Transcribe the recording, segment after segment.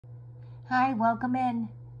Hi, welcome in.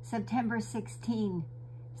 September 16,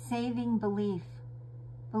 Saving Belief.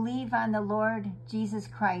 Believe on the Lord Jesus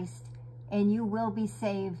Christ, and you will be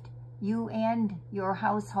saved, you and your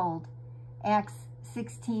household. Acts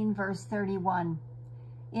 16, verse 31.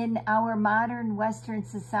 In our modern Western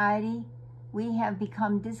society, we have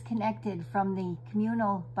become disconnected from the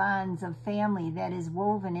communal bonds of family that is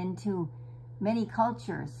woven into many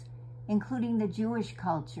cultures, including the Jewish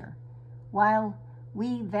culture. While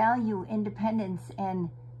we value independence and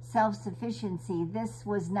self-sufficiency, this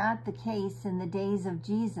was not the case in the days of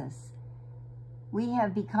Jesus. We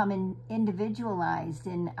have become individualized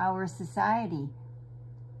in our society,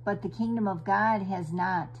 but the kingdom of God has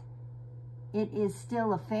not. It is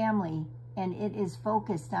still a family, and it is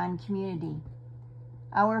focused on community.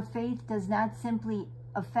 Our faith does not simply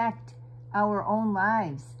affect our own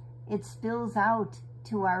lives. It spills out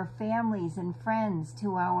to our families and friends,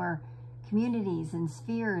 to our communities and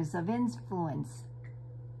spheres of influence.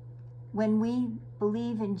 When we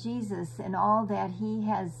believe in Jesus and all that he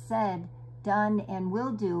has said, done, and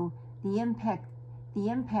will do, the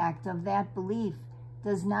impact of that belief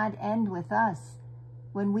does not end with us.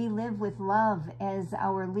 When we live with love as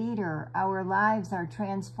our leader, our lives are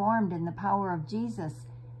transformed in the power of Jesus,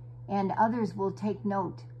 and others will take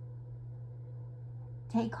note.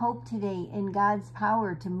 Take hope today in God's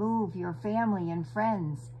power to move your family and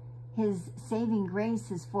friends. His saving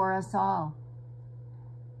grace is for us all.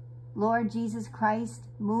 Lord Jesus Christ,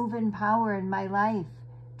 move in power in my life.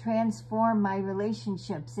 Transform my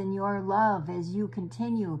relationships in your love as you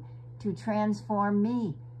continue to transform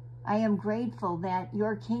me. I am grateful that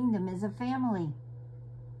your kingdom is a family.